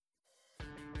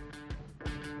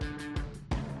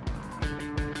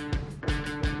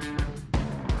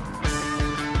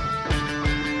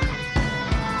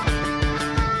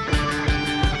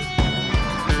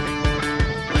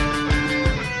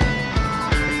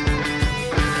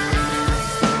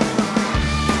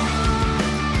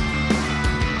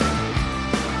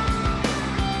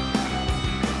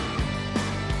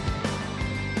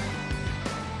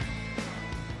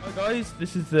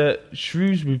This is the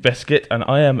Shrewsbury Biscuit, and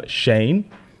I am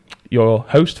Shane, your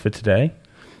host for today.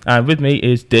 And with me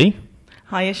is Dee.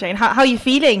 Hiya, Shane. How are you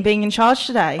feeling being in charge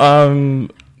today?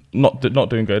 Not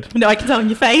doing good. No, I can tell on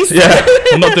your face. Yeah,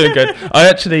 I'm not doing good. I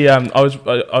actually,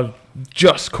 I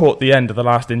just caught the end of the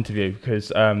last interview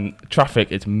because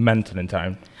traffic is mental in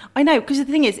town. I know, because the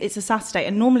thing is, it's a Saturday,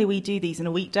 and normally we do these in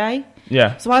a weekday.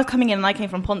 Yeah. So I was coming in, and I came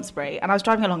from Pontesbury, and I was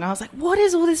driving along, and I was like, what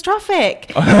is all this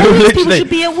traffic? All these people should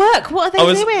be at work. What are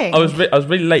they doing? I was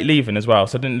really late leaving as well,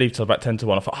 so I didn't leave till about 10 to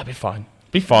 1. I thought, I'll be fine.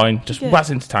 Just whiz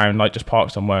into town, like just park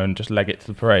somewhere and just leg it to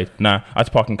the parade. Nah, I had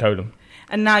to park in Coleham.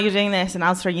 And now you're doing this, and I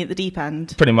was throwing you at the deep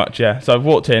end. Pretty much, yeah. So I've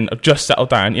walked in, I've just settled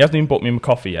down. He hasn't even bought me my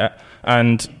coffee yet,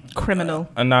 and... Criminal.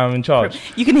 And now I'm in charge.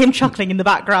 You can hear him chuckling in the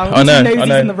background. I know. He knows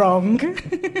he's in the wrong.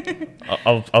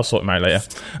 I'll sort him out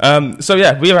later. So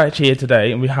yeah, we are actually here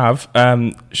today, and we have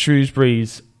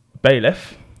Shrewsbury's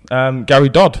bailiff, Gary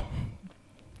Dodd,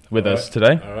 with us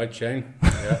today. All right, Shane.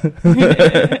 Yeah.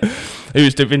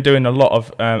 Who's been doing a lot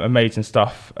of amazing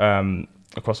stuff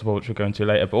across the board, which we'll go into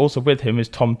later. But also with him is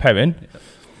Tom Perrin.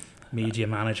 Media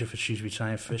manager for Shrewsbury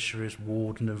Town Fisheries,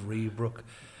 warden of Reebrook.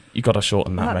 You got to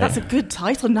shorten that, mate. That's a good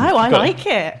title. No, I like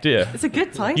it. Do you? It's a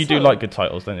good title. You do like good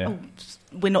titles, don't you? Oh,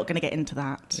 we're not going to get into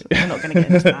that.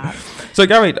 So,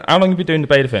 Gary, how long have you been doing the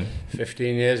bailiffing?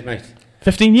 15 years, mate.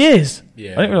 15 years?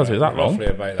 Yeah. I didn't realise it was that long. Roughly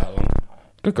about that long.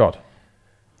 Good God.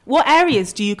 What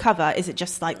areas do you cover? Is it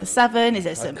just like the Severn? Is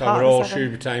it a certain part of the all Severn?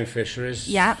 Shrewsbury Town Fisheries.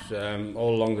 Yeah.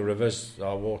 All along the rivers,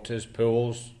 our waters,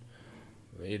 pools.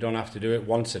 You don't have to do it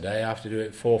once a day. I have to do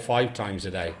it 4 or 5 times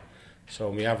a day. So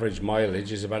my average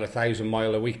mileage is about 1,000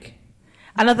 miles a week.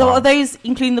 And are those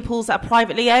including the pools that are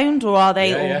privately owned, or are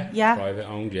they all? Yeah, private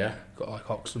owned, yeah. Got like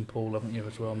Oxon Pool, haven't you,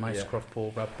 as well? Macecroft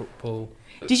Pool, Radbrook Pool.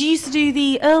 Did you used to do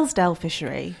the Earlsdale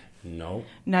fishery? No.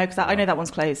 No, because I know that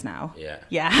one's closed now. Yeah.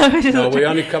 Yeah. No, we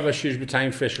only cover Shrewsbury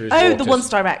Town Fisheries. Oh, waters. the ones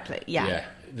directly. Yeah. Yeah,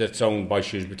 that's owned by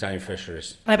Shrewsbury Town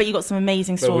Fisheries. I bet you got some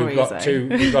amazing stories. But we've got two.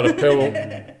 We've got a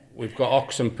pool. We've got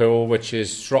Oxon Pool, which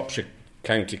is Shropshire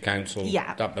County Council.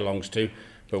 Yeah. That belongs to.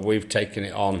 But we've taken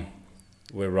it on.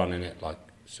 We're running it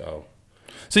so.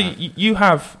 So you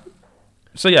have.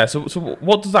 So yeah. So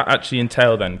what does that actually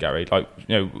entail then, Gary? Like,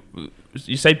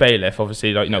 you say bailiff,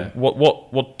 obviously. Like,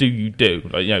 what do you do?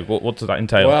 Like, what does that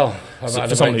entail? Well, for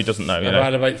someone who doesn't know, I've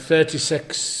had about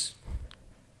 36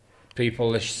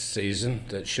 people this season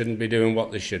that shouldn't be doing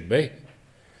what they should be,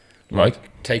 right?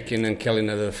 Like taking and killing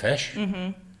other fish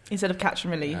instead of catch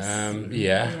and release.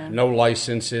 No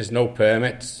licenses, no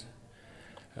permits.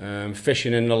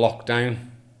 Fishing in the lockdown,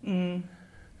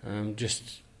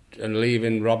 just and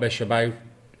leaving rubbish about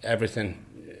everything.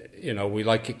 We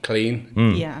like it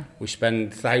clean. Yeah. We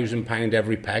spend £1,000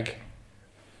 every peg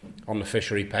on the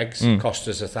fishery pegs. Cost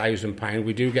us £1,000.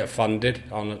 We do get funded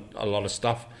on a lot of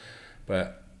stuff,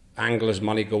 but anglers'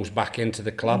 money goes back into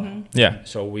the club. Yeah.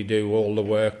 So we do all the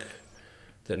work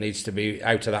that needs to be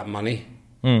out of that money.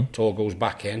 It all goes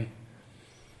back in.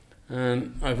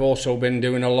 I've also been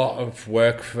doing a lot of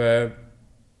work for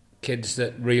kids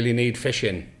that really need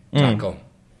fishing tackle.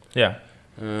 Yeah.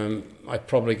 I've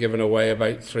probably given away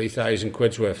about 3,000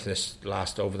 quid's worth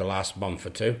over the last month or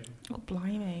two. Oh,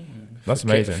 blimey. That's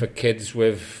amazing. For kids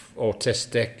with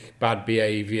autistic, bad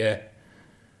behaviour,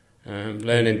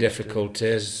 learning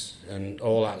difficulties and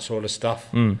all that sort of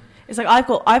stuff. It's like I've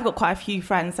got quite a few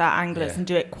friends that are anglers and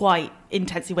do it quite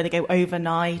intensely when they go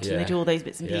overnight and they do all those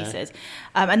bits and pieces.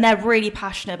 And they're really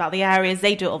passionate about the areas.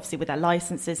 They do it obviously with their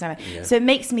licenses. So it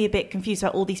makes me a bit confused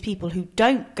about all these people who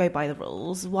don't go by the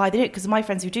rules, why they do it. Because my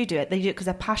friends who do it, they do it because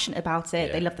they're passionate about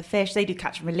it. They love the fish. They do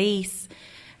catch and release.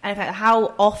 And in fact,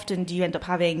 how often do you end up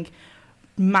having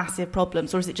massive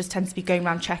problems, or does it just tend to be going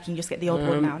around checking, you just get the odd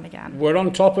one now and again? We're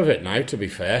on top of it now, to be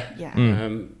fair. Yeah.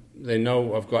 They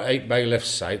know I've got 8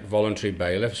 bailiffs out, voluntary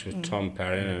bailiffs with Tom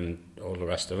Perrin and all the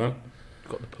rest of them.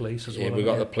 Got the police as well. Yeah, we've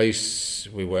got the police.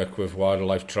 We work with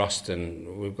Wildlife Trust,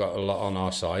 and we've got a lot on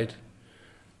our side.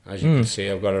 As you can see,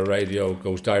 I've got a radio,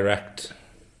 goes direct,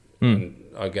 and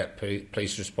I get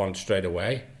police response straight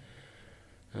away.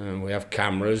 We have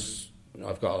cameras.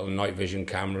 I've got a night vision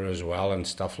camera as well and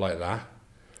stuff like that.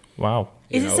 Wow.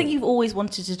 Is this something you've always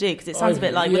wanted to do? Because it sounds a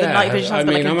bit like with the night vision, sounds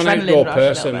a bit like I'm an an adrenaline outdoor rush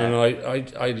person, a little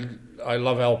bit. and I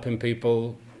love helping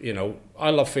people. I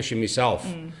love fishing myself,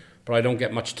 but I don't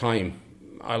get much time.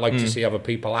 I like to see other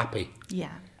people happy.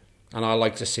 Yeah. And I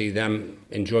like to see them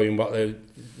enjoying what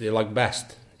they like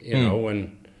best,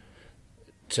 and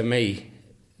to me,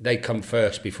 they come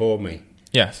first before me.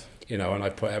 Yes. And I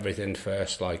put everything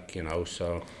first,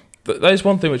 so... That is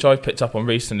one thing which I've picked up on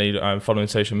recently, following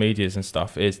social medias and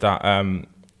stuff, is that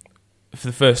for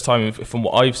the first time, from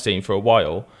what I've seen for a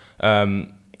while,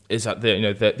 is that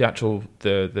the actual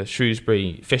the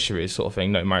Shrewsbury Fisheries sort of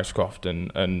thing, Mousecroft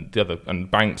and the other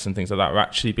and banks and things like that are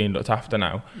actually being looked after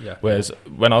now. Yeah. Whereas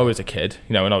when I was a kid,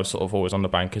 when I was sort of always on the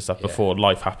bank and stuff before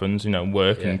life happens,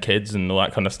 work and kids and all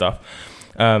that kind of stuff.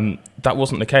 That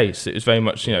wasn't the case. It was very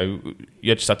much, you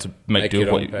just had to make do with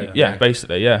what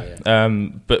basically.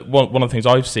 But one of the things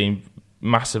I've seen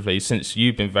massively since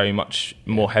you've been very much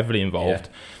more heavily involved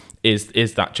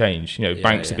is that change.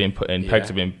 Banks are being put in, pegs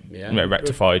are being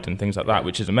rectified and things like that,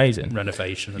 which is amazing.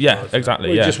 Renovation. Exactly.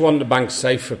 We just want the bank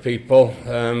safe for people.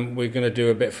 We're going to do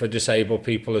a bit for disabled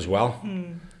people as well.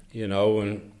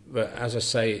 But as I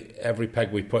say, every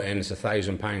peg we put in is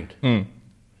 £1,000.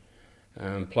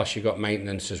 Plus you got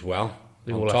maintenance as well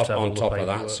on top of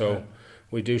that. So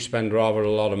we do spend rather a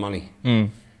lot of money.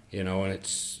 And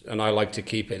I like to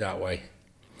keep it that way.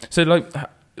 So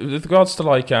with regards to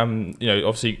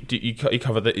obviously you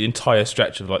cover the entire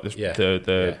stretch of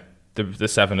the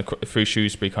Severn through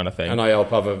Shrewsbury kind of thing, and I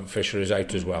help other fisheries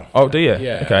out as well. Oh, do you?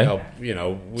 Yeah. Okay. I help, we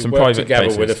Some work private together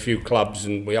places. with a few clubs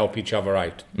and we help each other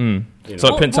out. So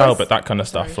like Prince Albert, that kind of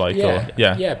stuff,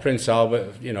 Prince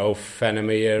Albert,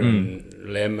 Fenimore and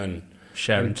Lim and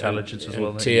share intelligence as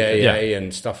well. TAA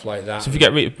and stuff like that. So if you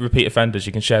get repeat offenders,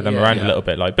 you can share them around a little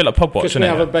bit, like a bit like pub watch. Because we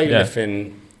have a bailiff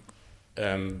in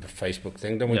the Facebook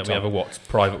thing, don't we? Yeah, we have a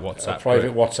private WhatsApp. A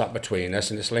private WhatsApp between us,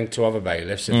 and it's linked to other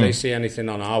bailiffs. If they see anything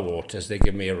on our waters, they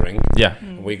give me a ring. Yeah.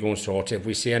 And we go and sort it. If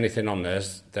we see anything on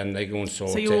theirs, then they go and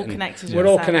sort it. So you're all connected. We're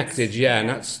all connected, and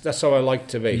that's how I like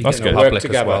to be. That's good. Work Public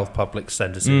together. as well. Public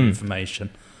send us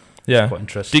information. Yeah. It's quite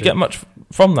interesting. Do you get much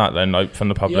from that then, from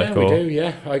the public? Yeah, we do.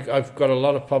 Yeah, I've got a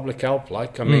lot of public help.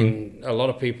 I mean, a lot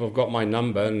of people have got my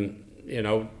number, and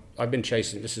I've been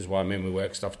chasing. This is why I'm in my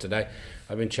work stuff today.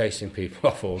 I've been chasing people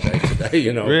off all day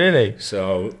today. Really?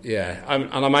 So yeah,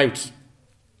 I'm out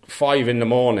 5 in the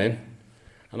morning,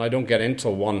 and I don't get in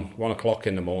till 1 o'clock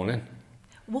in the morning.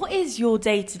 What is your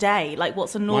day to day? Like,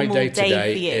 what's a normal My day for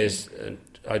today you? is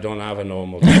I don't have a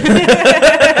normal day.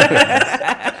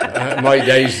 My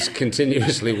day's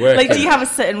continuously working. Like, do you have a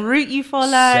certain route you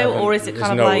follow, or is it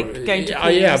kind of like going to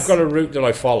pools? Yeah, I've got a route that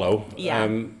I follow. Yeah.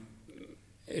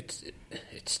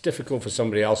 It's difficult for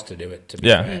somebody else to do it, to be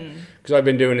fair. Because I've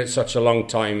been doing it such a long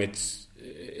time, it's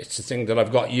a thing that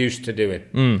I've got used to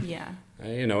doing. Yeah.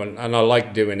 And I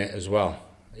like doing it as well.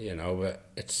 But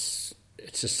it's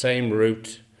the same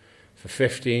route for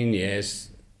 15 years,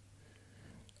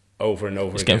 over and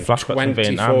over again. Getting flashbacks from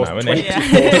Vietnam now, isn't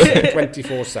it?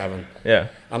 24/7. Yeah.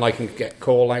 And I can get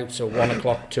call outs at 1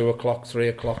 o'clock, 2 o'clock, 3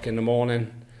 o'clock in the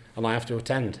morning, and I have to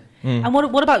attend. And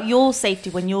what about your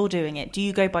safety when you're doing it? Do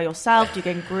you go by yourself? Do you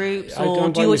go in groups? Or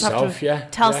do you always have to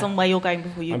tell someone where you're going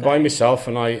before you go? I'm by myself,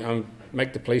 and I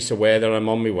make the police aware that I'm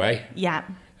on my way. Yeah.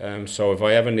 So if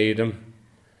I ever need them,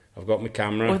 I've got my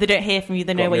camera. Or if they don't hear from you,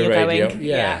 they know where you're radio. going.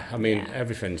 Yeah. I mean,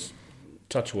 everything's,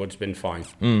 touch wood's been fine.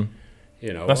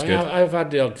 That's good. I've had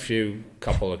the odd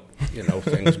couple of,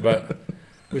 things, but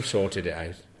we've sorted it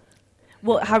out.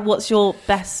 What's your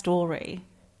best story?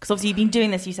 Because obviously you've been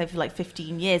doing this, you said, for like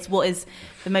 15 years. What is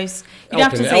the most... You don't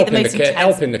have to say the most intense...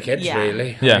 Helping the kids,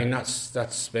 really. Yeah. I mean, that's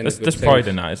been a good thing. There's pride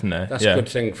in that, isn't there? That's a good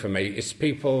thing for me. It's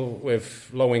people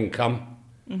with low income,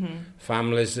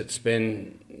 families that's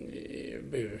been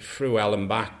through hell and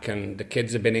back, and the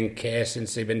kids have been in care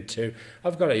since they've been 2.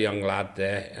 I've got a young lad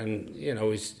there, and,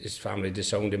 his family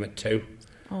disowned him at 2.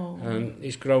 Oh. And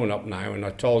he's grown up now, and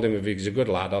I told him if he's a good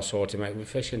lad, I'll sort him out with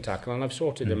fishing tackle, and I've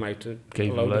sorted him out a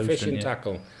load of fishing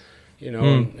tackle.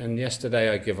 And yesterday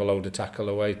I give a load of tackle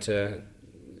away to,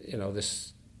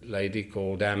 this lady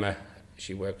called Emma.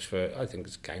 She works for, I think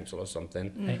it's council or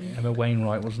something. Emma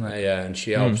Wainwright, wasn't it? Yeah, and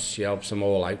she helps them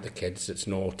all out, the kids that's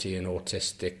naughty and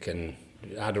autistic and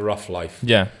had a rough life.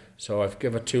 Yeah. So I've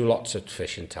given her 2 lots of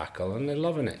fishing tackle, and they're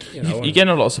loving it. You're getting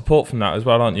a lot of support from that as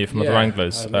well, aren't you, from other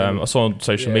anglers? I saw on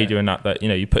social media and that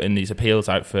you put in these appeals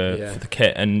out for the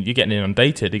kit, and you're getting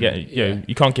inundated.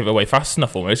 You can't give it away fast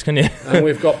enough almost, can you? And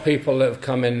we've got people that have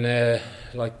come in there,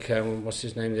 like what's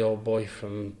his name, the old boy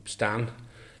from Stan.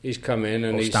 He's come in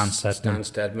and Stan Stedman.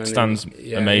 Stan's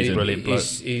amazing, brilliant bloke.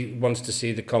 He wants to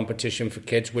see the competition for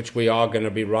kids, which we are going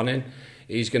to be running.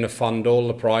 He's going to fund all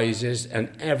the prizes, and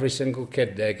every single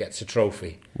kid there gets a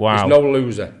trophy. Wow. There's no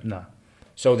loser. No.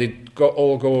 So they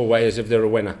all go away as if they're a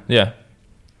winner. Yeah.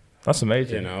 That's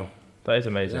amazing. That is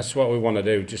amazing. That's what we want to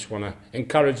do. Just want to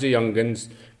encourage the young uns,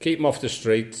 keep them off the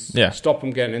streets, stop them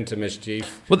getting into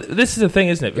mischief. Well, this is the thing,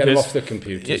 isn't it? Get them off the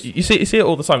computers. You see it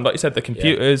all the time. Like you said, the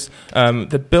computers,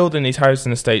 they're building these houses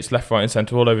and estates left, right and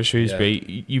centre all over Shrewsbury.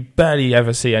 Yeah. You barely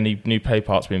ever see any new play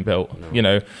parts being built.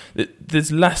 No.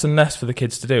 There's less and less for the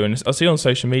kids to do. And I see on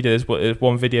social media, there's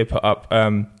one video put up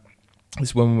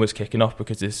this woman was kicking off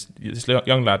because this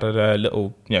young lad had a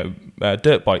little,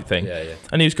 dirt bike thing,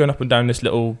 and he was going up and down this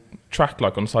little track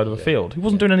like on the side of a field. He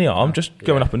wasn't doing any harm, just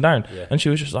going up and down. And she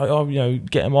was just like,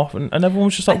 get him off, and everyone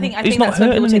was just like, I think he's not that's when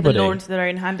hurting people anybody. take the law into their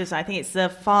own hand, isn't it? I think it's the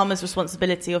farmer's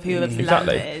responsibility of whoever the land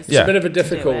is. It's a bit of a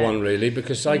difficult one, really,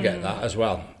 because I get that as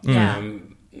well. Yeah.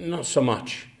 Not so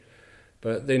much,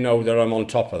 but they know that I'm on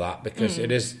top of that, because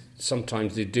it is,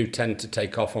 sometimes they do tend to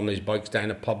take off on these bikes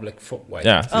down a public footway.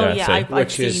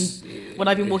 I've seen, when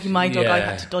I've been walking my dog, I've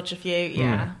had to dodge a few,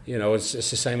 It's the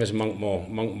same as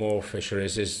Monkmoor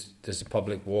Fisheries, there's a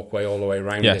public walkway all the way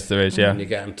around. Yes, there is, And you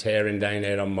get them tearing down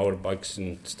there on motorbikes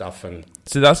and stuff. And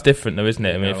so that's different though, isn't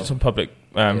it? I mean, if it's on public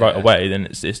right away, then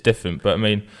it's different. But I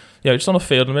mean, just on a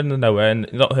field in the middle of nowhere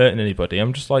and not hurting anybody.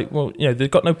 I'm just like, well,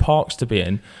 they've got no parks to be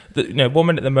in. 1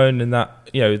 minute they're moaning that,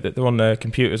 that they're on their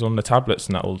computers, on their tablets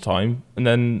and that all the time,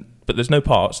 but there's no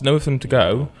parks, no for them to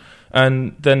go.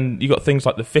 And then you got things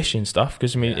like the fishing stuff,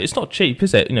 because I mean, it's not cheap,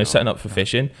 is it? Setting up for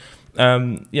fishing.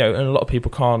 And a lot of people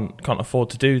can't afford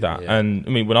to do that. And I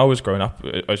mean, when I was growing up,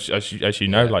 as you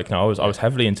know, I was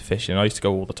heavily into fishing. I used to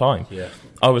go all the time.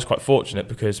 I was quite fortunate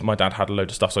because my dad had a load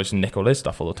of stuff, so I used to nick all his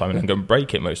stuff all the time and then go and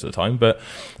break it most of the time. But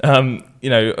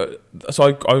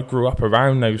so I grew up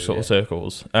around those sort of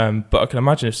circles. But I can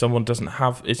imagine if someone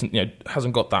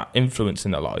hasn't got that influence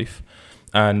in their life,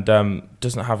 and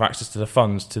doesn't have access to the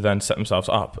funds to then set themselves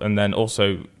up, and then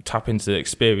also tap into the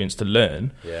experience to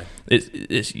learn.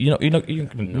 It's you know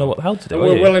what the hell to do. And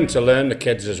we're willing to learn the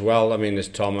kids as well. I mean, there's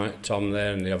Tom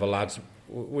there and the other lads.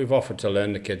 We've offered to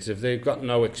learn the kids if they've got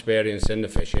no experience in the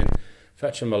fishing.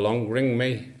 Fetch them along, ring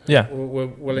me. We're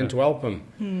willing to help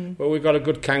them. But we've got a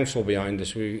good council behind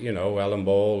us. Ellen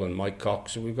Ball and Mike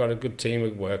Cox. We've got a good team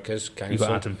of workers. Council. You've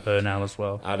got Adam Purnell as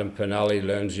well. Adam Purnell, he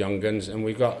learns young guns, and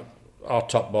we've got. Our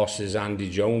top boss is Andy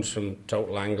Jones from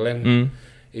Total Angling.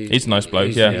 He's a nice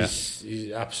bloke,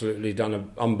 He's absolutely done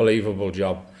an unbelievable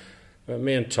job. But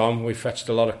me and Tom, we fetched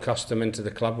a lot of custom into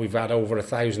the club. We've had over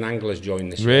 1,000 anglers join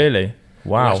this year. Really?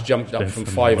 Wow. That's jumped up from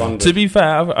 500. To be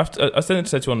fair, I still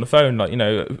said to you on the phone,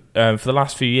 for the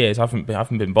last few years, I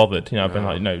haven't been bothered. I've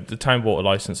been the town water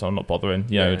licence, I'm not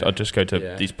bothering. I just go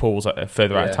to these pools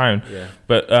further out of town.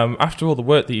 But after all the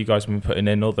work that you guys have been putting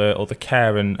in, all the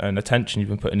care and attention you've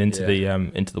been putting into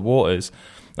the waters,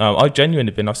 I've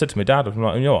genuinely been. I said to my dad, I'm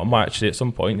like, I might actually at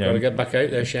some point, got to get back out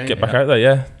there, Shane. Get back out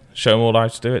there, Show them all how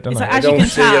to do it, don't I? As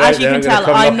you can tell,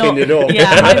 I'm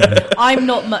not. I'm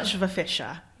not much of a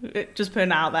fisher. Just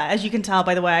putting it out there, as you can tell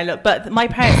by the way I look. But my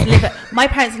parents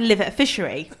live at a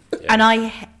fishery, and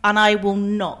I will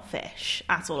not fish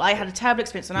at all. I had a terrible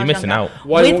experience when I was younger. You're missing out.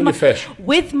 Why won't you fish?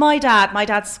 With my dad. My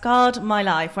dad scarred my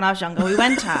life when I was younger. We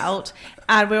went out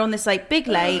and we were on this big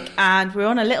lake, and we were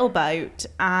on a little boat,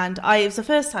 and it was the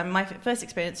first time, my first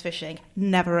experience fishing.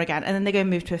 Never again. And then they go and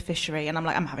move to a fishery, and I'm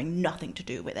like, I'm having nothing to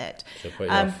do with it.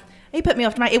 He put me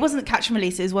off. It wasn't catch and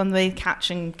release. It was one they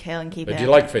catch and kill and keep it. Do you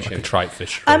like fishing? Like a trike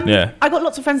fish. I got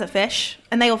lots of friends that fish,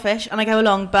 and they all fish, and I go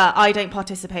along, but I don't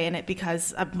participate in it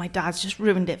because my dad's just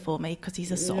ruined it for me because he's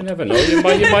a sod. You never know. You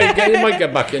might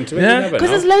get back into it. Yeah. Because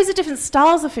there's loads of different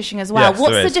styles of fishing as well. Yes,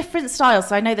 what's the different styles?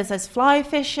 So I know there's fly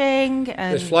fishing.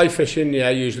 There's fly fishing,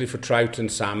 usually for trout and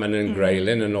salmon and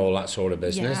grayling and all that sort of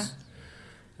business. Yeah.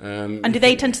 And do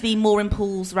they tend to be more in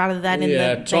pools rather than in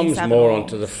the Tom's more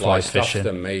onto the fly fishing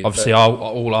than me. Obviously,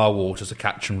 all our waters are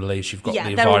catch and release. You've got the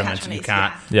environmental, you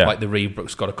can't. Like the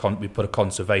Reebrook's got we put a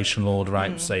conservation order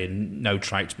out saying no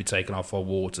trout to be taken off our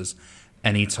waters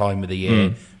any time of the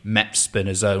year. Mep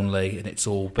spinners only, and it's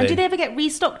all big. And do they ever get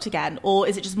restocked again, or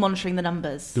is it just monitoring the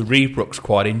numbers? The Reebrook's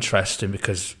quite interesting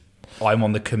because I'm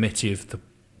on the committee of the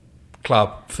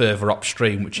club further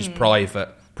upstream, which is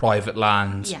private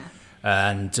land. Yeah.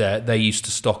 And they used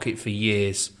to stock it for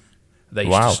years. They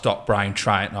used to stock brown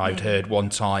trout, and I'd heard one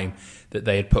time that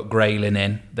they had put grayling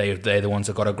in. They're the ones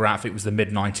that got a graph. It was the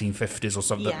mid-1950s or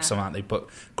something. They put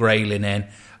grayling in,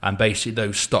 and basically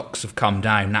those stocks have come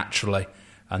down naturally.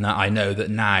 And I know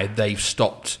that now they've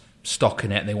stopped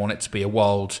stocking it, and they want it to be a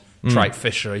wild trout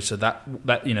fishery. So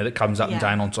that comes up and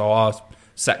down onto our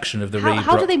section of the Reebrook.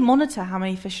 How do they monitor how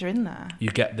many fish are in there?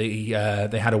 You get they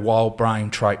had a wild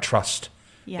brown trout trust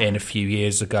in a few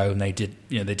years ago, and they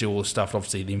do all the stuff.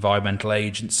 Obviously, the Environmental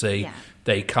Agency,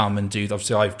 they come and do.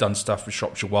 Obviously, I've done stuff with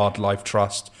Shropshire Wildlife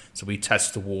Trust, so we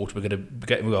test the water. We're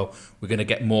going to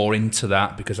get more into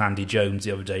that because Andy Jones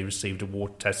the other day received a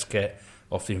water test kit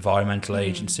off the Environmental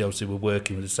Agency. Obviously, we're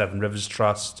working with the Seven Rivers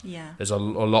Trust. There's a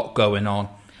lot going on.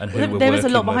 and who we're there is a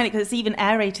working lot behind with. it because it's even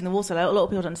aerating the water. Like, a lot of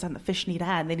people don't understand that fish need air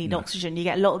and they need oxygen. You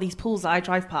get a lot of these pools that I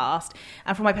drive past,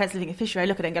 and from my parents living in Fisheries, I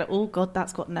look at it and go, "Oh God,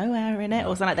 that's got no air in it,"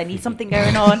 or something like they need something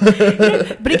going on.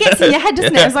 But it gets in your head,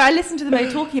 doesn't it? It's like I listen to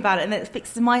them talking about it, and then it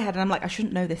fixes in my head, and I'm like, I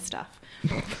shouldn't know this stuff.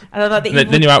 And I like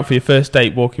that then you're out for your first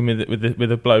date, walking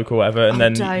with a bloke or whatever, and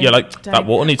then you're like, that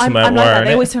water needs some air. I'm like that.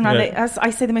 They always turn around. As I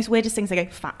say the most weirdest things, they go,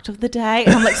 "Fact of the day,"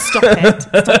 and I'm like, "Stop it!"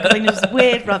 Stop calling this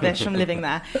weird rubbish from living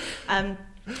there.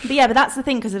 But that's the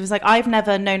thing, because it was like I've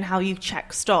never known how you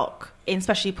check stock in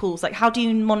especially pools. Like, how do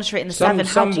you monitor it in the Severn?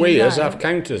 Some weirs have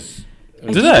counters.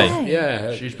 Do they?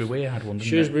 Yeah. Shrewsbury Weir had one.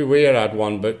 Shrewsbury Weir had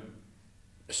one, but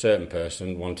a certain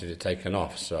person wanted it taken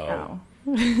off, so.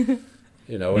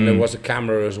 You know, and there was a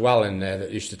camera as well in there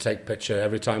that used to take picture.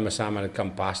 Every time a salmon had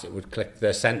come past, it would click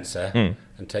their sensor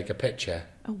and take a picture.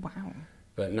 Oh, wow.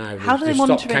 But now they've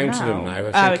stopped counting them now.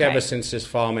 I think okay. ever since this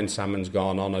farming salmon's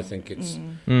gone on, I think it's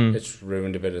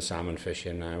ruined a bit of salmon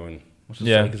fishing now. And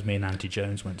because me and Auntie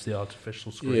Jones went to the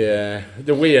artificial screen. Yeah,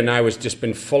 the weir now has just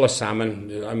been full of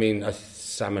salmon. I mean,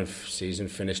 salmon season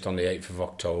finished on the 8th of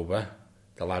October.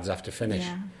 The lads have to finish.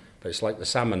 Yeah. But it's like the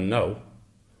salmon know,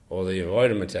 or the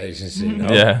Environment Agency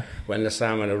know, when the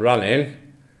salmon are running.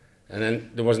 And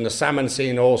then there wasn't a salmon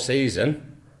seen all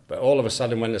season, but all of a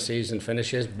sudden when the season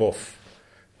finishes, boof,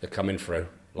 they're coming through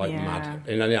like mad,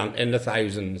 in the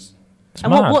thousands.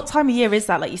 And what time of year is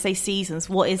that? Like you say seasons,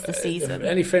 what is the season?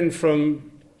 Anything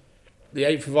from the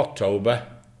 8th of October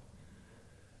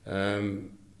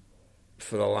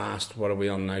for the last, what are we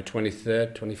on now,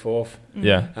 23rd, 24th?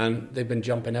 Yeah. And they've been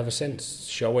jumping ever since,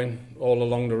 showing all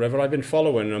along the river. I've been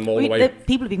following them all the way.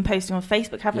 People have been posting on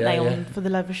Facebook, haven't they, for the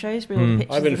love of Shrewsbury, all the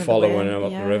pictures. I've been following them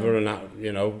up the river and that,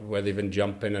 you know, where they've been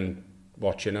jumping and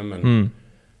watching them, and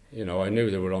you know, I knew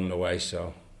they were on the way,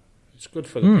 so it's good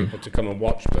for the people to come and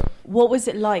watch. But what was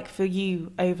it like for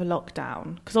you over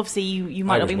lockdown? Because obviously you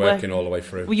might not be working all the way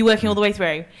through. Were you working all the way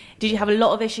through? Did you have a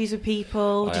lot of issues with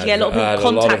people? Did you get a lot of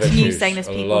people contacting you saying there's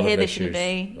people here they shouldn't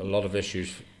be? A lot of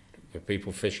issues with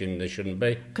people fishing they shouldn't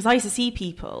be. Because I used to see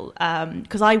people,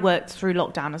 because I worked through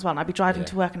lockdown as well, and I'd be driving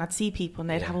to work and I'd see people and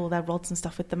they'd have all their rods and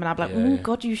stuff with them, and I'd be like, oh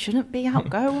God, you shouldn't be out,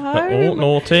 go home. Oh,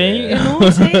 naughty.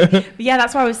 Naughty. But yeah,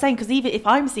 that's what I was saying, because even if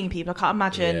I'm seeing people, I can't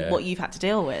imagine what you've had to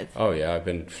deal with. Oh yeah, I've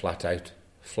been flat out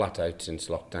since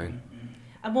lockdown.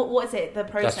 And what is it, the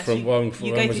process That's from you go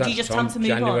through? Do you just tell them to move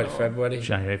January, on? February,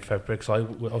 February, because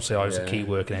I was a key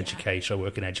work in education. I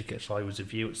work in education, so I was a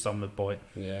view at Summer Boy.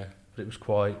 Yeah. But it was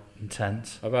quite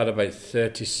intense. I've had about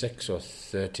 36 or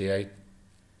 38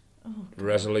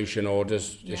 resolution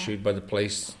orders issued by the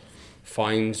police,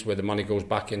 fines where the money goes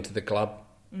back into the club.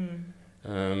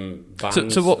 Bans,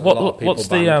 so what's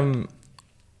the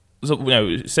so, you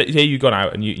know, say you gone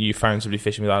out and you found somebody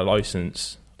fishing without a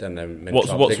licence. Then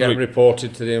they get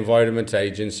reported to the Environment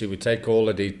Agency. We take all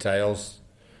the details.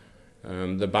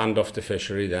 They're banned off the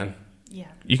fishery then. Yeah.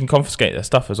 You can confiscate their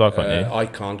stuff as well, can't you? I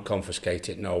can't confiscate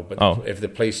it, no. But if the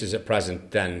police is at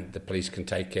present, then the police can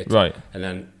take it. Right. And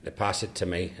then they pass it to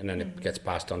me, and then it gets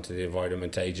passed on to the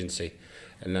Environment Agency.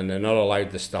 And then they're not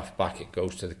allowed the stuff back. It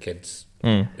goes to the kids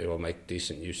who will make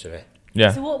decent use of it.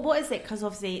 Yeah. So what is it? Because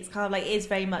obviously it's kind of like, it is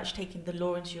very much taking the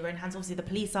law into your own hands. Obviously the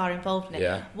police are involved in it.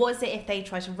 Yeah. What is it if they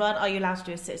try to run? Are you allowed to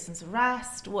do a citizen's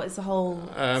arrest? What is the whole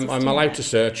I'm allowed to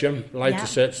search them. Allowed to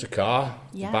search the car,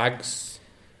 the bags.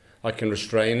 I can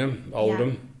restrain them, hold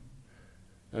them.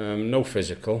 No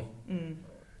physical.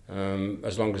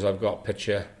 As long as I've got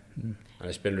picture and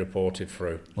it's been reported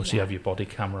through. Well, so you have your body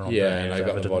camera on. Yeah, and I've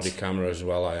got the body camera as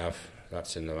well. I have.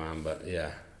 That's in the van, but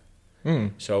yeah.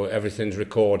 So everything's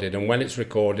recorded, and when it's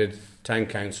recorded, town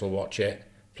council watch it,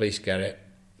 police get it,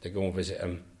 they go and visit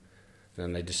them, and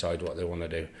then they decide what they want to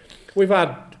do. We've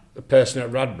had a person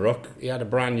at Radbrook, he had a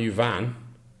brand new van,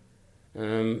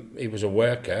 he was a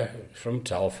worker from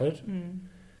Telford,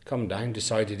 come down,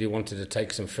 decided he wanted to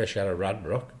take some fish out of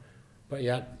Radbrook, but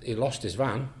he lost his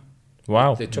van.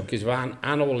 Wow. They took his van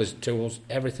and all his tools,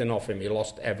 everything off him, he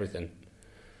lost everything,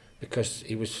 because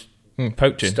he was...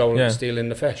 poaching, stealing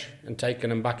the fish and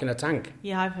taking them back in a tank.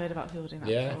 Yeah, I've heard about people doing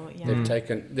that before. Yeah, they've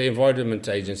taken, the Environment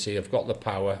Agency have got the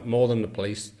power, more than the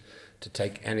police, to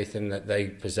take anything that they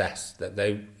possess. That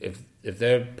they, if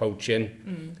they're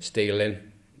poaching, stealing,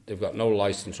 they've got no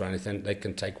licence or anything, they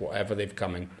can take whatever they've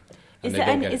come in. Is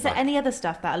there any other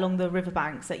stuff that along the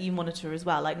riverbanks that you monitor as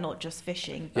well, like not just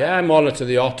fishing? Yeah, I monitor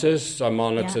the otters, I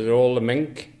monitor all the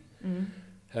mink.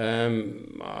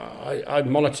 I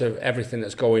monitor everything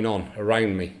that's going on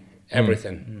around me,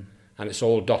 everything, and it's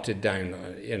all dotted down,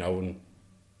 you know, and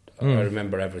I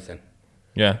remember everything.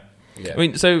 Yeah. I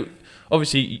mean, so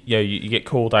obviously, you get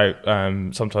called out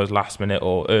sometimes last minute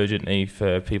or urgently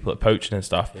for people at poaching and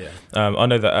stuff. Yeah. I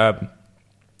know that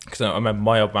because I remember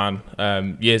my old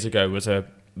man years ago was a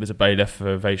bailiff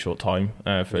for a very short time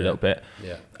for a little bit.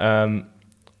 Yeah.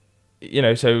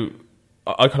 So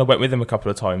I kind of went with him a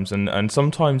couple of times, and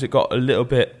sometimes it got a little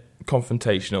bit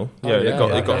confrontational. It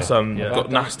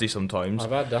got nasty sometimes.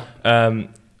 I've had that.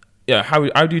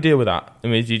 How do you deal with that? I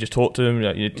mean, do you just talk to him? Do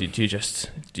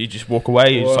you just walk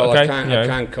away? Well, okay? I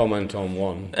can't comment on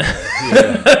one.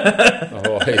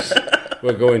 Otherwise,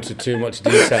 we're going into too much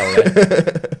detail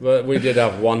there. But we did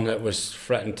have one that was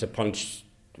threatened to punch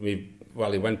me.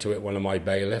 Well, he went to one of my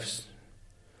bailiffs,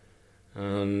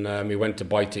 and he went to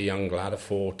bite a young lad of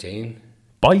 14.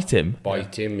 Bite him?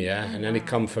 Bite him, yeah. And then he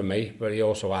come for me, but he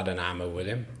also had an hammer with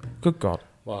him. Good God.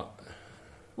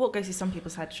 What goes through some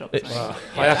people's head shops?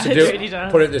 I had to do.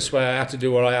 Put it this way: I had to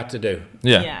do what I had to do.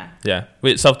 Yeah.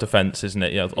 Well, it's self-defense, isn't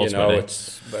it? Yeah, ultimately.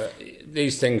 But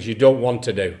these things you don't want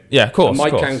to do. Yeah, of course.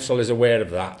 And my council is aware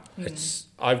of that.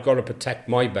 I've got to protect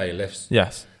my bailiffs.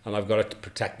 Yes. And I've got to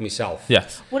protect myself.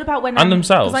 Yes. What about when and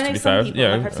themselves? I know to be some fair, people,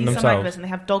 I've seen some anglers and they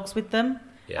have dogs with them.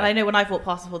 Yeah. And I know when I've walked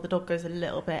past before, the dog goes a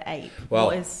little bit ape.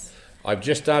 Well, I've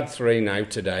just had 3 now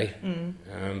today.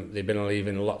 They've been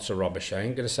leaving lots of rubbish. I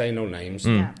ain't going to say no names.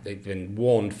 They've been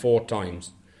warned 4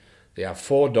 times. They have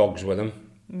 4 dogs with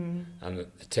them. And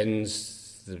the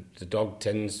tins, the dog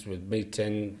tins with meat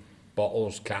tin,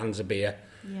 bottles, cans of beer.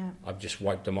 Yeah. I've just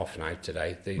wiped them off now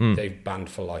today. They've banned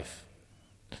for life.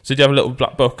 So do you have a little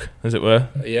black book, as it were?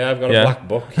 Yeah, I've got a black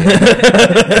book.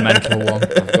 Yeah. Mental one.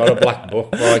 I've got a black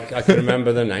book. Well, I can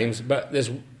remember the names. But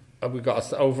we've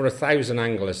got over 1,000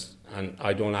 anglers. And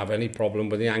I don't have any problem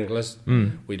with the anglers.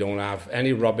 We don't have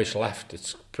any rubbish left.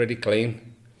 It's pretty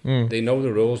clean. They know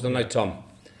the rules, don't they, Tom?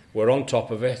 We're on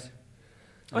top of it.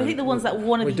 I think the ones that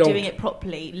want to be doing it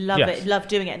properly love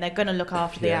doing it, and they're going to look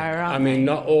after the area, aren't they?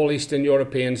 Not all Eastern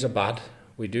Europeans are bad.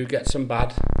 We do get some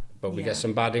bad, but we get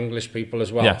some bad English people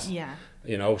as well. Yes. Yeah.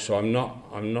 So I'm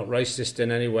not racist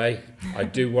in any way. I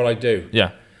do what I do.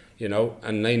 Yeah.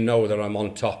 And they know that I'm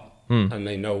on top, and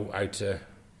they know how to.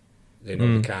 They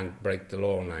know they can't break the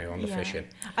law now on the fishing.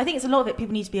 I think it's a lot of it.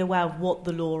 People need to be aware of what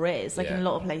the law is. Like in a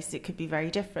lot of places, it could be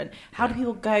very different. How do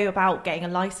people go about getting a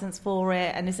license for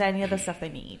it? And is there any other stuff they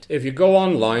need? If you go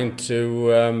online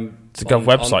to it's a Gov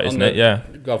website, isn't it? Yeah,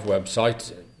 Gov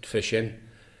website fishing,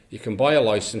 you can buy a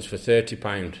license for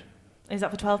 £30. Is that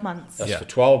for 12 months? That's for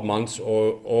 12 months,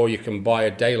 or you can buy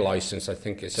a day license. I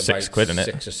think it's about £6, isn't it?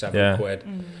 6 or 7 quid.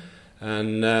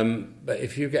 And but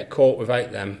if you get caught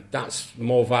without them, that's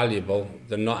more valuable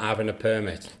than not having a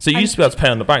permit. So you used to be able to pay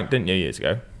on the bank, didn't you, years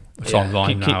ago? It's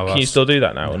online now. Can you still do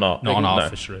that now or not? Not on our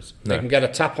fisheries. They can get a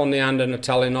tap on the hand and a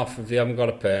telling off if they haven't got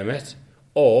a permit,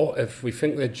 or if we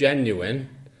think they're genuine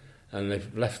and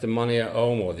they've left the money at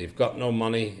home or they've got no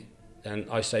money, then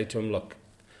I say to them, look,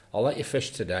 I'll let you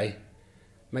fish today.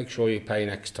 Make sure you pay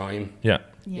next time. Yeah.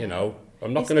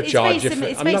 I'm not going to charge you.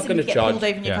 I'm not going to charge. Pulled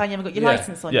over in your car, you haven't got your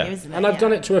license on you, isn't it? And I've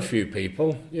done it to a few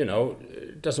people.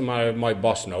 It doesn't matter if my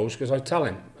boss knows because I tell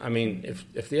him. I mean,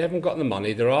 if they haven't got the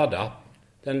money, they're hard up,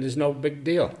 then there's no big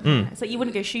deal. So you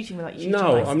wouldn't go shooting without your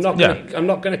shooting license? No, I'm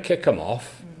not going to kick them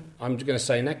off. I'm just going to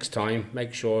say next time,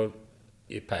 make sure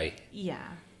you pay. Yeah.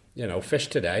 Fish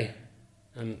today,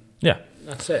 and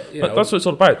that's it. That's what it's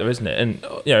all about, though, isn't it?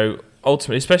 And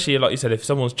ultimately, especially like you said, if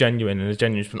someone's genuine and is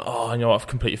genuine, I've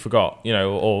completely forgot,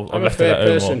 or I'm left a fair it at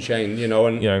home, person, Shane.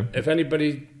 If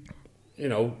anybody,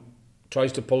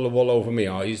 tries to pull the wool over my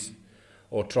eyes,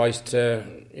 or tries to,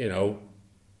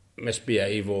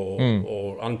 misbehave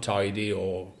or untidy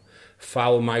or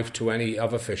foul mouth to any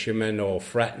other fishermen or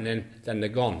threatening, then they're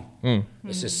gone.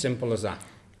 It's as simple as that.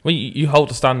 Well, you hold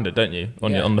a standard, don't you,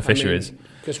 on the fisheries?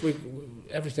 Because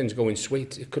everything's going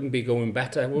sweet. It couldn't be going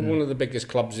better. We're one of the biggest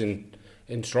clubs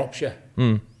in Shropshire.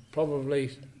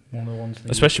 Probably one of the ones.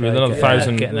 Especially with another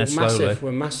 1,000 getting there slowly. We're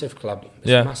a massive club. It's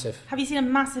massive. Have you seen a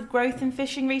massive growth in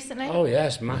fishing recently? Oh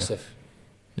yes, massive.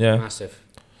 Yeah, massive.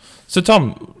 So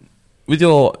Tom, with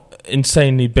your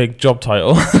insanely big job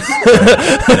title,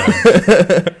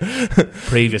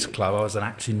 previous club, I was an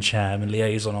acting chairman,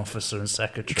 liaison officer, and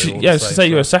secretary. Yeah, to say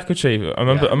you were a secretary. I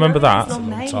remember that. A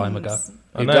long time ago.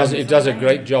 He does a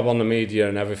great job on the media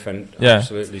and everything. Yeah.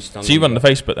 Absolutely stunning. So you run the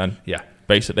Facebook then? Yeah.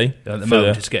 Basically. At the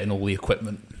moment, it's getting all the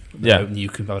equipment. You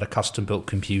can have a custom-built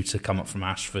computer come up from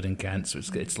Ashford in Kent, so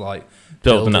it's like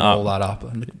building all that up.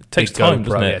 And it takes time,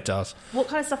 doesn't it? Yeah, it does. What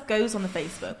kind of stuff goes on the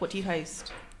Facebook? What do you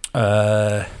post?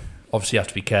 Obviously, you have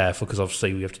to be careful because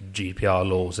obviously we have to GDPR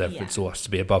laws. It all has to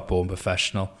be above board and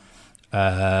professional.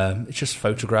 It's just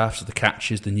photographs of the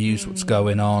catches, the news, what's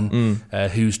going on,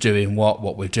 who's doing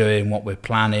what we're doing, what we're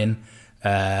planning.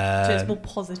 So it's more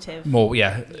positive.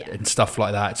 And stuff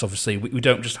like that. It's obviously we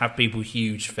don't just have people with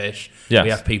huge fish. Yes. We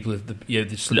have people with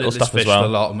this little stuff fish as well. a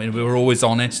lot. I mean, we were always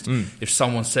honest. If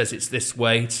someone says it's this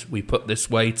weight, we put this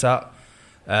weight up.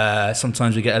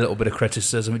 Sometimes we get a little bit of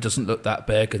criticism. It doesn't look that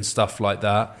big and stuff like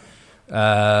that.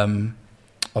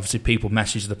 Obviously, people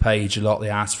message the page a lot. They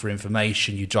ask for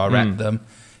information. You direct them.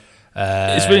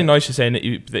 It's really nice you're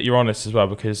saying that you're honest as well,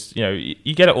 because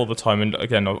you get it all the time. And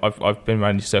again, I've been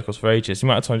around these circles for ages. The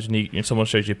amount of times when someone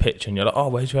shows you a picture and you're like, "Oh,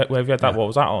 where have you had that? What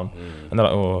was that on?" And they're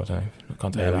like, "Oh, I don't know. I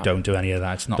can't tell you that." We don't do any of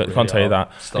that. It's not. Can't tell you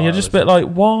that. And you're just a bit like,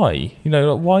 "Why?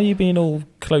 Why are you being all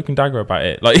cloak and dagger about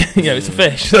it? Like, it's a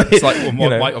fish." It's like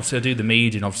obviously I do the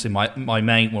media, and obviously one of my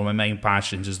main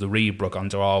passions is the Rebrook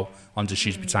under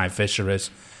Shrewsbury Town Fisheries.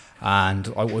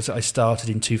 And I started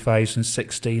in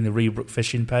 2016 the Rebrook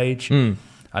fishing page, and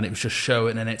it was just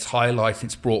showing and it's highlighting.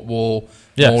 It's brought more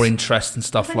interest and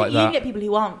stuff like that. You get people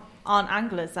who aren't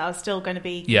anglers that are still going to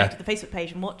be to the Facebook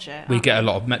page and watch it. We get a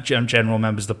lot of general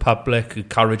members of the public,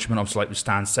 encouragement. Obviously, like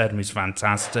Stan said, he's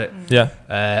fantastic.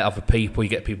 Other people,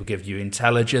 you get people give you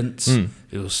intelligence who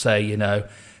will say, and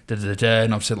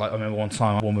obviously, like I remember one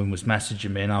time a woman was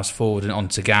messaging me and I was forwarding it on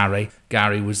to Gary.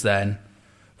 Gary was then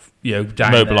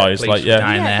down mobilised, there,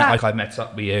 down there. Like I met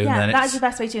up with you. Yeah, and then that's the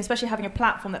best way to, especially having a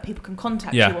platform that people can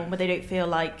contact you on, where they don't feel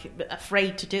like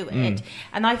afraid to do it.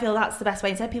 And I feel that's the best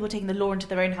way. Instead of people taking the law into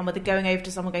their own hand, where they're going over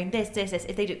to someone going this,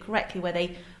 if they do it correctly, where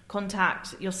they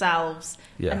contact yourselves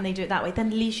and they do it that way, then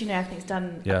at least everything's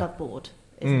done above board.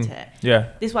 Isn't it?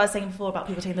 Yeah. This is what I was saying before about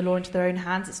people taking the law into their own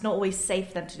hands. It's not always safe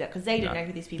for them to do that because they don't know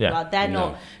who these people are. They're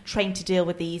not trained to deal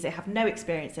with these. They have no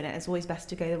experience in it. It's always best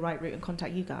to go the right route and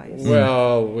contact you guys.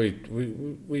 Well,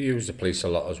 we use the police a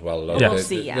lot as well.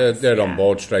 They're on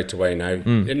board straight away now.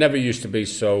 It never used to be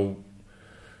so.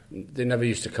 They never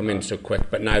used to come in so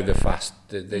quick, but now they're fast.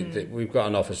 We've got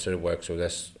an officer who works with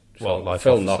us,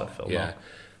 Phil Knock,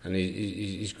 and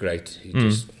he's great.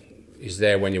 He's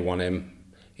there when you want him.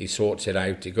 He sorts it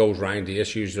out. He goes round. He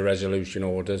issues the resolution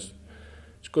orders.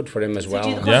 It's good for him as well.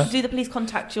 Do the police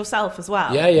contact yourself as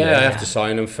well? Yeah. I have to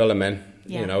sign them, fill them in.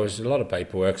 Yeah. There's a lot of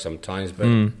paperwork sometimes,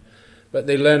 but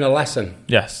they learn a lesson.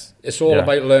 Yes. It's all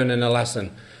about learning a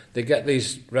lesson. They get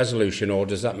these resolution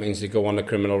orders. That means they go on the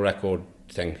criminal record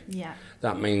thing. Yeah.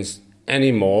 That means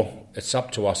any more, it's up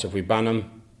to us if we ban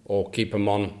them or keep them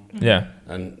on. Yeah.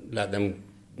 And let them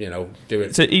do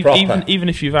it so proper. Even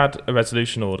if you've had a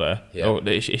resolution order or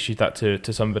issued that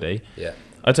to somebody,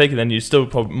 I take it then you still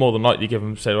probably more than likely give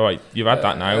them, say, all right, you've had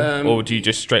that now, or do you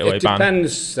just straight away ban? It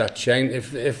depends, that Shane.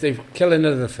 If they've killed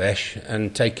another fish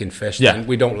and taken fish, then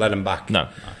we don't let them back. No.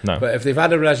 But if they've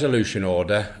had a resolution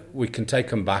order, we can take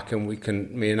them back and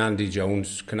me and Andy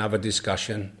Jones can have a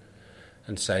discussion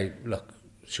and say, look,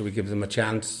 should we give them a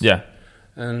chance? Yeah.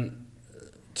 And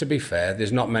to be fair,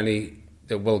 there's not many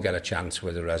that will get a chance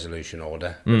with a resolution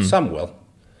order, but some will.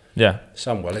 Yeah,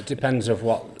 some will. It depends of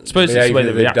what. I suppose it's the way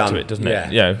they react to it, doesn't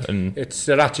it? Yeah, and it's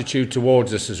their attitude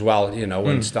towards us as well,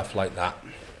 and stuff like that.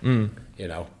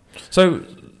 So,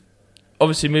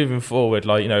 obviously, moving forward,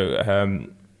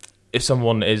 if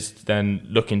someone is then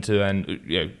looking to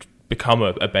then become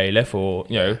a bailiff, or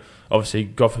obviously,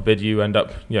 God forbid, you end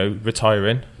up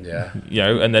retiring. Yeah.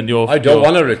 And then I don't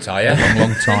want to retire.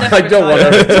 Long time. I don't want to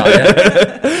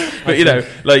retire. But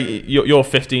you're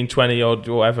 15, 20 or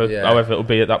whatever, however it'll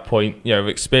be at that point.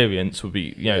 Experience would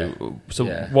be So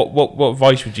what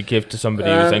advice would you give to somebody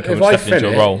who's then coming stepping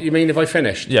into a role? You mean if I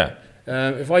finished? Yeah.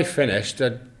 If I finished,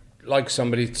 I'd like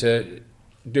somebody to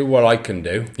do what I can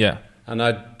do. Yeah. And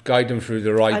I'd guide them through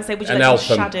the right I'd say, would you and let help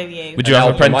them them. shadow you? Would you have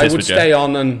an apprentice? I would stay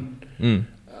on and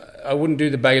I wouldn't do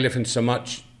the bailiffing so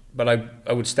much. But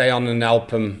I would stay on and help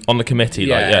them on the committee,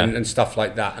 and stuff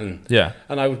like that, and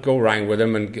I would go round with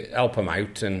them and help them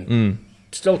out, and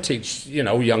still teach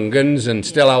young guns and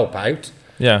still help out.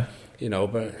 Yeah,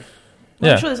 but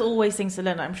I'm sure there's always things to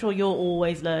learn. I'm sure you're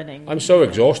always learning. I'm so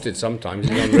exhausted sometimes.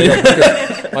 It's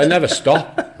unreal. I never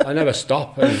stop.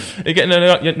 And you're getting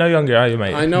no younger, are you,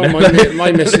 mate? I know.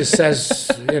 My missus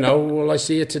says, will I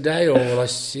see you today, or will I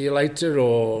see you later,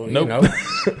 or nope.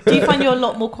 Do you find you're a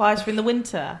lot more quieter in the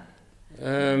winter?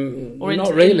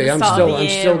 Not really.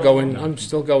 I'm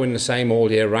still going the same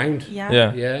all year round.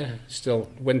 Yeah. Still,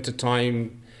 winter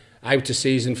time, out of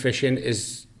season fishing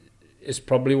is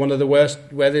probably one of the worst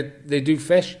where they do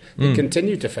fish. They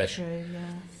continue to fish. True,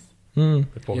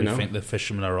 They probably think the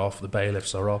fishermen are off, the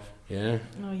bailiffs are off. Yeah.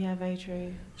 Oh yeah, very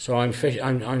true. So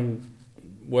I'm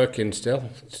working still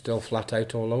flat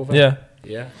out all over. Yeah.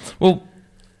 Yeah. Well,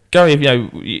 Gary,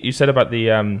 you said about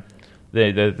the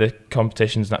the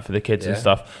competitions and that for the kids and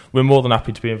stuff, we're more than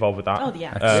happy to be involved with that. Oh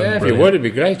yeah, if you would, it'd be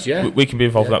great. Yeah, we can be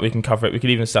involved with that. We can cover it. We can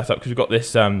even set up, because we've got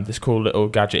this this cool little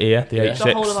gadget here, the H6.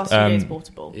 The whole of our studio is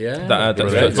portable. That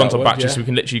runs on batteries, so we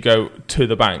can literally go to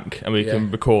the bank and we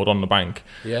can record on the bank.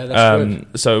 Yeah, that's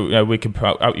good. So we can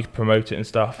promote it and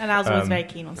stuff. And Al's was very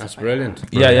keen on stuff. That's brilliant.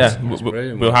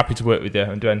 We're happy to work with you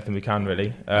and do anything we can,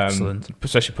 really. Excellent.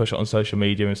 Especially push it on social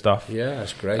media and stuff. Yeah,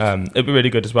 that's great. It'd be really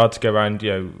good as well to go around,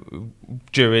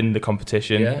 during the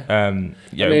competition.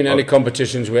 Any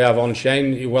competitions we have on,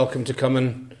 Shane, you're welcome to come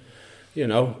and,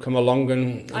 come along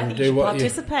and do what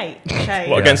participate, Shane.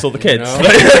 What, against all the kids?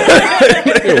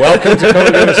 You're welcome to come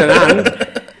and give us an hand.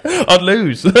 I'd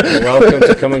lose. You're welcome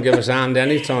to come and give us a hand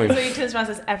anytime. So he turns around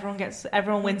and says,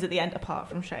 everyone wins at the end apart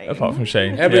from Shane.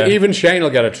 Even Shane will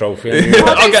get a trophy.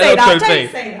 I'll get a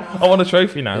trophy. I want a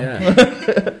trophy now. Yeah.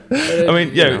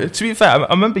 To be fair, I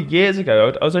remember years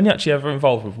ago, I was only actually ever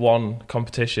involved with one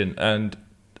competition, and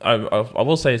I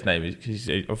will say his name, because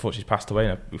unfortunately he's passed away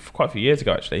now, quite a few years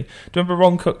ago actually. Do you remember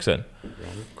Ron Cookson?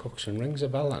 Ron Cookson rings a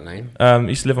bell, that name. He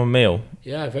used to live on Meal.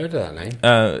 Yeah, I've heard of that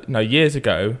name. Years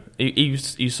ago,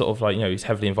 he's sort of like, he's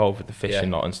heavily involved with the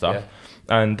fishing lot and stuff.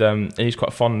 Yeah. And he's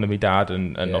quite fond of my dad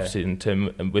and obviously and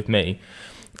Tim and with me.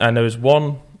 And there was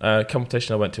one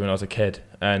competition I went to when I was a kid,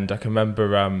 and I can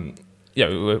remember... we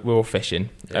were all fishing,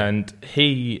 and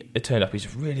it turned up,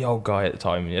 he's a really old guy at the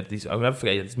time, and he had these, I'll never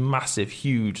forget, he had these massive,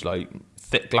 huge, like,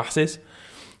 thick glasses. Do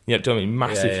you know what I mean?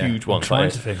 Massive, huge ones. I'm trying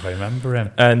to think I remember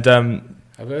him. And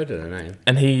I've heard of the name.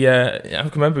 And I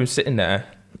can remember him sitting there,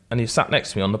 and he sat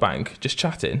next to me on the bank, just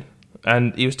chatting,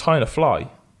 and he was tying a fly.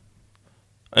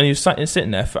 And he was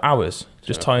sitting there for hours,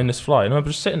 just tying this fly. And I remember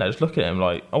just sitting there, just looking at him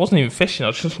like, I wasn't even fishing, I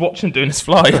was just watching him doing this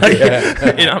fly,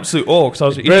 in absolute awe. Cause I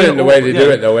was brilliant the way they do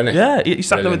it, though, isn't it? Yeah, he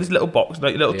sat there with his little box,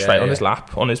 like little tray on his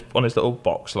lap, on his little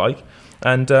box, like,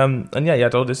 and he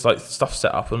had all this like stuff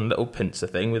set up on a little pincer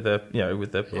thing with the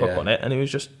hook on it, and he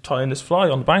was just tying this fly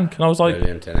on the bank, and I was like,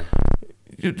 brilliant, isn't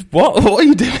it? What are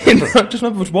you doing? I just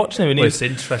remember watching him. And it's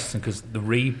interesting because the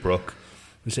Reedbrook,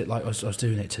 was it like I was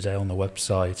doing it today on the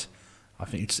website. I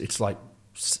think it's like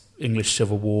English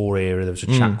Civil War era. There was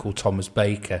a chap called Thomas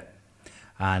Baker,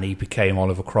 and he became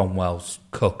Oliver Cromwell's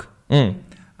cook. And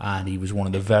he was one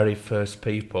of the very first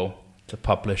people to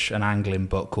publish an angling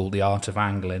book called The Art of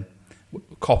Angling.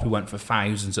 A copy went for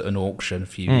thousands at an auction a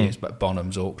few years back,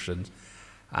 Bonham's auctions,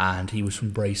 and he was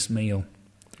from Brace Meal.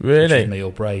 Really?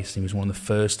 Meal Brace. He was one of the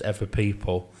first ever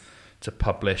people to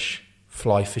publish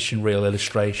fly fishing reel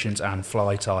illustrations and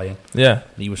fly tying. Yeah.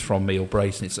 And he was from Meal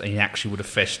Brace, and he actually would have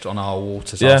fished on our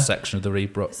waters, our section of the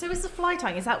Reedbrook. So is the fly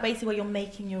tying, is that basically where you're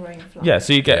making your own fly? Yeah,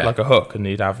 so you get like a hook, and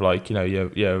you'd have like,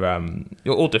 your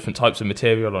all different types of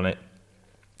material on it.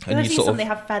 And I've seen some, they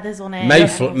have feathers on it.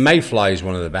 Mayfly is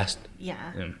one of the best. Yeah.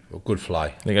 A good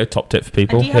fly. There you go, top tip for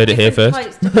people. Heard it here first.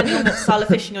 Types depending on what style of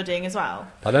fishing you're doing as well?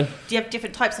 Pardon? Do you have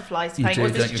different types of flies depending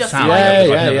on what it's just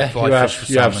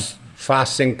You have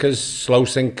fast sinkers, slow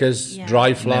sinkers,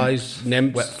 dry flies,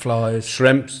 nymphs, wet flies,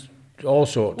 shrimps, all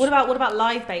sorts. What about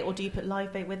live bait, or do you put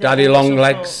live bait with it? Daddy long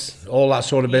legs, all that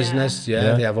sort of business.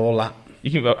 Yeah, they have all that. You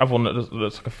can have one that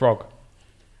looks like a frog.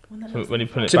 When you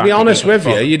put it to be honest with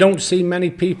you, you don't see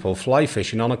many people fly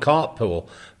fishing on a carp pool.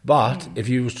 But if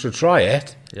you was to try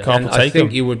it, I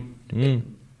think you would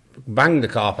bang the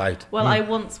carp out. Well, I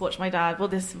once watched my dad. Well,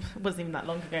 this wasn't even that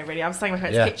long ago, really. I was standing in my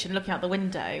parents' kitchen looking out the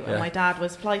window, and my dad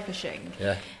was fly fishing.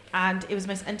 Yeah. And it was the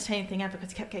most entertaining thing ever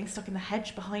because he kept getting stuck in the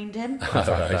hedge behind him.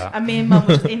 And me and Mum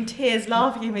were just in tears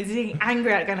laughing at him. He was getting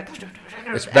angry at it, going like...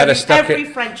 It's better every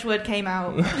French word came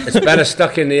out. It's better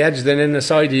stuck in the edge than in the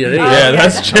side of your ear. Yeah,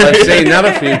 that's true. I've seen that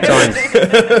a few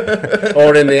times.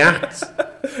 Or in the act.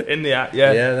 In the act,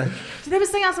 yeah. So there was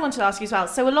something else I wanted to ask you as well.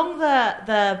 So along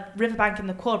the riverbank in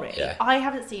the quarry, I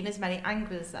haven't seen as many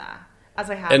anglers there as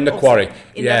I have in the quarry.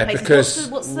 Because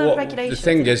what's the regulation? The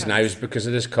thing is now is because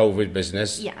of this COVID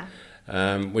business. Yeah.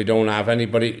 We don't have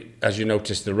anybody, as you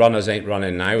noticed, the runners ain't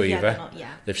running now either.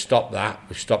 They've stopped that.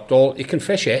 We've stopped all. You can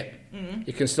fish it.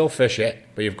 You can still fish it,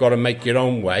 but you've got to make your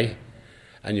own way,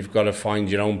 and you've got to find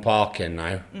your own parking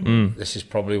now. This is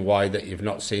probably why that you've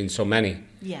not seen so many.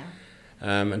 Yeah.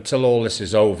 Until all this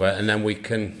is over, and then we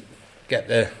can get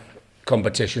the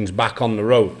competitions back on the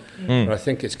road. But I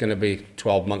think it's going to be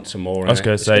 12 months or more. I was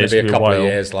going to say it's going to be a couple of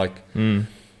years, like.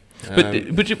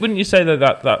 But wouldn't you say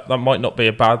that might not be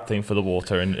a bad thing for the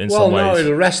water in some ways? Well, no,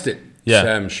 it'll rest it.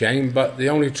 Shane, but the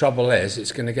only trouble is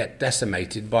it's going to get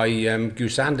decimated by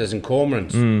goosanders and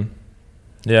cormorants.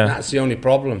 Yeah, and that's the only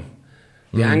problem.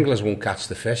 The anglers won't catch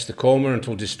the fish. The cormorant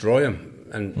will destroy them,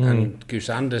 and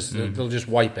goosanders they'll just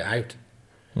wipe it out.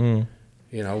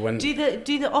 You know, when do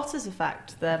the otters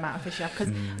affect the amount of fish you have?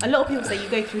 Because a lot of people say you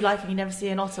go through life and you never see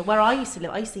an otter. Where I used to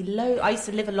live, I used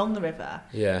to live along the river,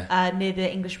 near the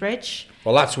English Bridge.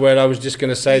 Well, that's where I was just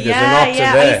going to say. There's an otter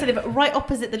there. I used to live right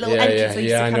opposite the little entrance where you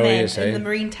used to come in the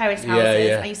marine terrace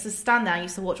houses. I used to stand there. I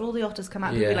used to watch all the otters come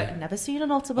out. People were like, "I've never seen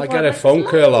an otter before." I got a phone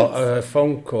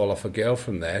call off a girl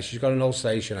from there. She's got an old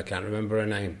station. I can't remember her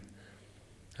name.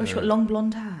 Oh, she's got long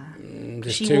blonde hair.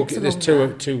 There's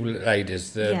two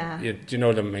ladies. Do you know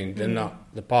what I mean? They're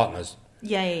not the partners.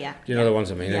 Yeah. Do you know the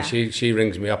ones I mean? And she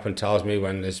rings me up and tells me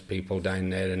when there's people down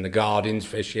there in the gardens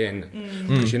fishing.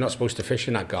 Because you're not supposed to fish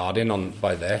in that garden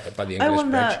by the English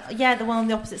Bridge. The one on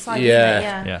the opposite side.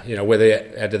 Yeah. You know, where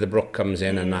the head of the brook comes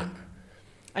in and that.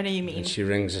 I know you mean. And she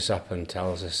rings us up and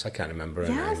tells us, I can't remember her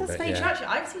name. Yeah, that's very true. Actually,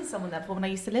 I've seen someone there before when I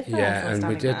used to live there. Yeah, and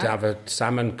we did have a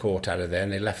salmon caught out of there,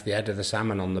 and they left the head of the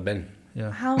salmon on the bin.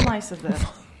 Yeah. How nice of them.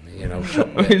 You know,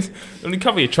 only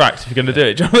cover your tracks if you're going to do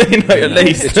it. Do you know what I mean? Like, at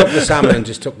least they took the salmon and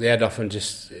just took the head off, and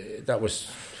just that was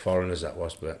foreigners. That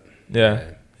was, but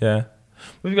yeah. Have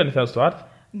you got anything else to add?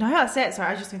 No, that's it.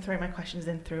 Sorry, I've just been throwing my questions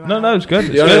in throughout. No, it's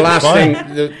good. The only last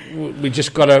thing, we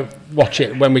just got to watch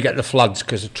it when we get the floods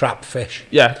because of trap fish.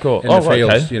 Yeah, cool. In the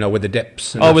fields, you know, with the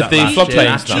dips. And with the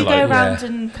floodplains. Do you go around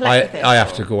and collect the fish? I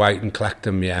have to go out and collect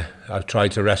them, I've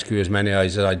tried to rescue as many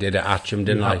as I did at Atcham,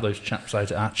 didn't I? Those chaps out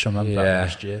at Atcham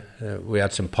last year. We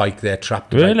had some pike there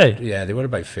trapped. Really? They were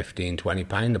about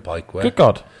 £15-20 the pike were. Good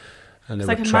God. And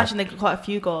I can imagine quite a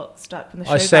few got stuck from the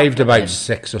show. I saved about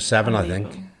 6 or 7, I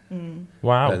think.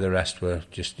 Wow. But the rest were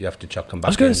just, you have to chuck them back.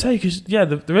 I was going to say, because,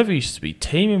 the river used to be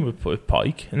teeming with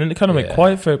pike, and then it kind of went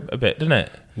quiet for a bit, didn't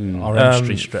it? Our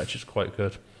industry stretch is quite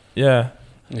good. Yeah.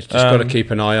 It's just got to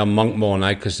keep an eye on Monkmore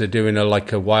now, because they're doing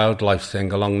a wildlife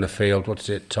thing along the field. What's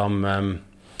it, Tom?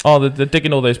 They're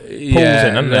digging all those pools in,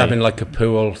 aren't they? They're having like a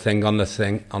pool thing on the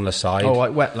side. Oh,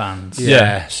 like wetlands.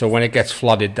 Yeah. So when it gets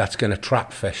flooded, that's going to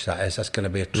trap fish, that's going to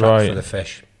be a trap for the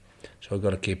fish. So we've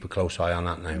got to keep a close eye on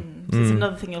that now. So it's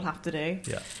another thing you'll have to do.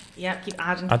 Yeah, keep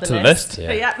adding to the list.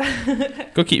 Yeah.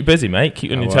 Go keep you busy, mate.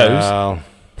 Keep you on your toes.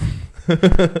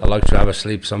 I like to have a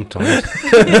sleep sometimes.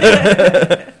 You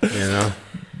know.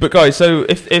 But guys, so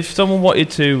if someone wanted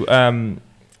to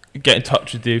get in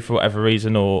touch with you for whatever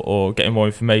reason, or get more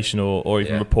information, or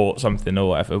even report something or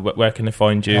whatever, where can they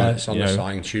find you? It's on the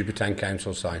sign, Shrewsbury Town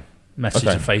Council sign. Message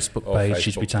the Facebook page,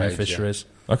 Shrewsbury Town Fisheries.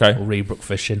 Okay. Or Rebrook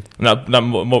Fishing. That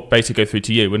more basically go through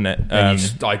to you, wouldn't it?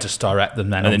 I just direct them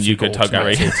then. And then you go tell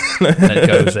Gary. And it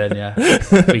goes in,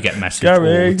 We get messages all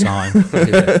the time.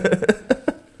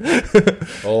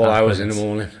 All hours in the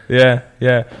morning. Yeah.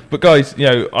 But guys,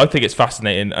 I think it's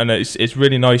fascinating, and it's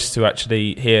really nice to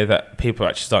actually hear that people are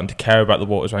actually starting to care about the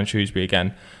waters around Shrewsbury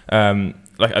again.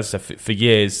 Like as I said, for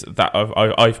years that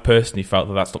I've personally felt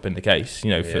that that's not been the case.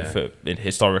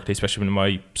 Historically, especially in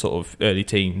my sort of early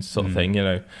teens sort of thing.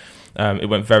 It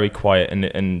went very quiet,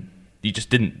 and you just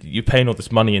didn't. You're paying all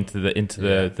this money into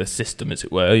the system, as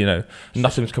it were. And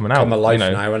nothing's coming out. Come alive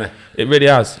now, isn't it? It really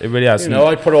has.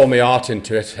 I put all my heart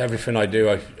into it. Everything I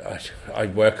do, I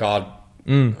work hard,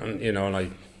 and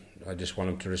I just want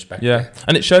them to respect it.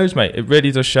 And it shows, mate. It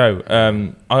really does show.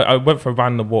 I went for a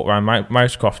random walk around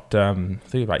Mousecroft, I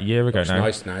think about a year ago now.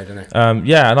 It's nice now, doesn't it?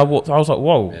 And I walked. I was like,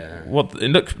 whoa, what? It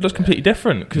looks completely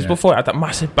different, because before it had that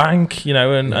massive bank,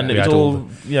 and it was all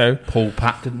Paul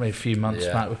Pat, didn't we, a few months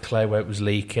back with Clay, where it was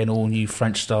leaking, all new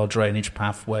French style drainage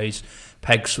pathways.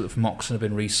 Pegs from Oxon have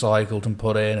been recycled and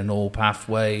put in, and all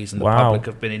pathways, and the public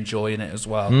have been enjoying it as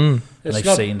well. And they've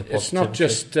seen the positivity. It's not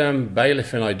just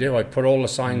bailiffing I do. I put all the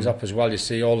signs up as well. You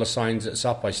see all the signs that's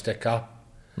up, I stick up.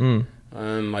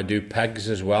 I do pegs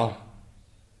as well.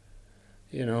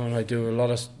 And I do a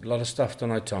lot of stuff, don't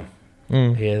I, Tom?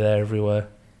 Here, there, everywhere.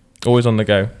 Always on the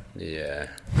go. Yeah.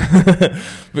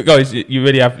 But guys, you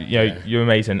really have, you're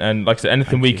amazing, and like I said,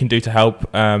 anything we can do to help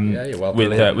you're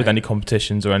welcome, with any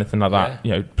competitions or anything like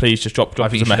that, please just drop us a message. I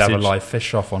think you should have a live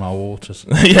fish off on our waters.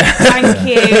 Thank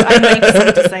you. I know you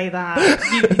someone to say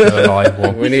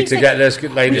that. We need to get this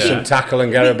lady some tackle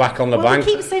and get her back on the bank.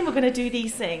 We keep saying we're going to do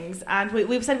these things, and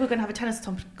we've said we're going to have a tennis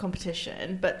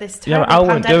competition, but this terrible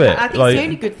pandemic, do it. I think it's the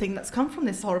only good thing that's come from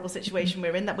this horrible situation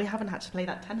we're in, that we haven't had to play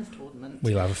that tennis tournament.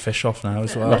 We'll have a fish off now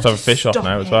as well. Have to have a fish off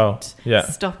now as well. Yeah.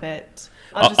 Stop it.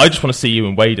 I just want to see you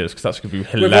in waders, because that's going to be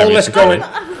hilarious. With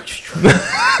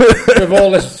all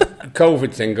this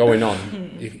COVID thing going on,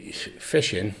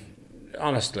 fishing,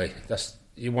 honestly,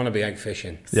 you want to be egg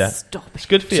fishing. Yeah. Stop it. It's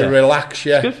good for you. To relax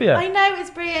you. It's good for you. I know,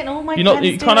 it's brilliant. All my You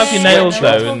friends can't have your nails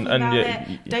though,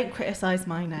 and don't criticise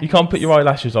my nails. you can't put your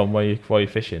eyelashes on while you're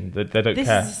fishing. They don't care. This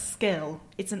is a skill.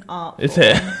 It's an art. Is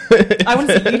it? I want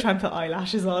to see you try and put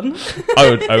eyelashes on.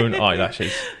 I would own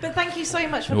eyelashes. But thank you so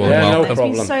much for You're coming. welcome. It's No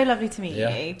been problem. so lovely to meet you.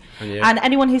 And you. And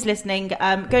anyone who's listening, go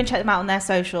and check them out on their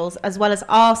socials, as well as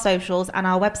our socials and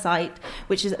our website,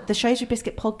 which is the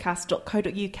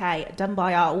shrewsburybiscuitpodcast.co.uk, done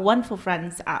by our wonderful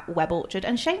friends at Web Orchard.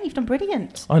 And Shane, you've done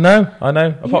brilliant. I know.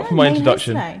 Apart from my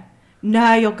introduction.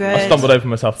 No, you're good. I stumbled over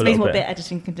myself a Needs little what bit. bit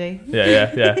editing can do.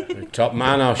 Yeah. Top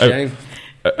man now, Shane.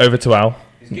 Over to Al.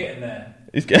 He's getting there.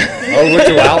 Over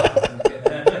to Al.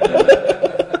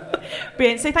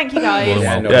 Brilliant. So thank you guys.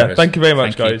 Yeah, no Yeah, worries. thank you very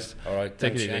much, Thank you. guys. All right,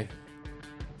 Take thanks, it easy. Shane.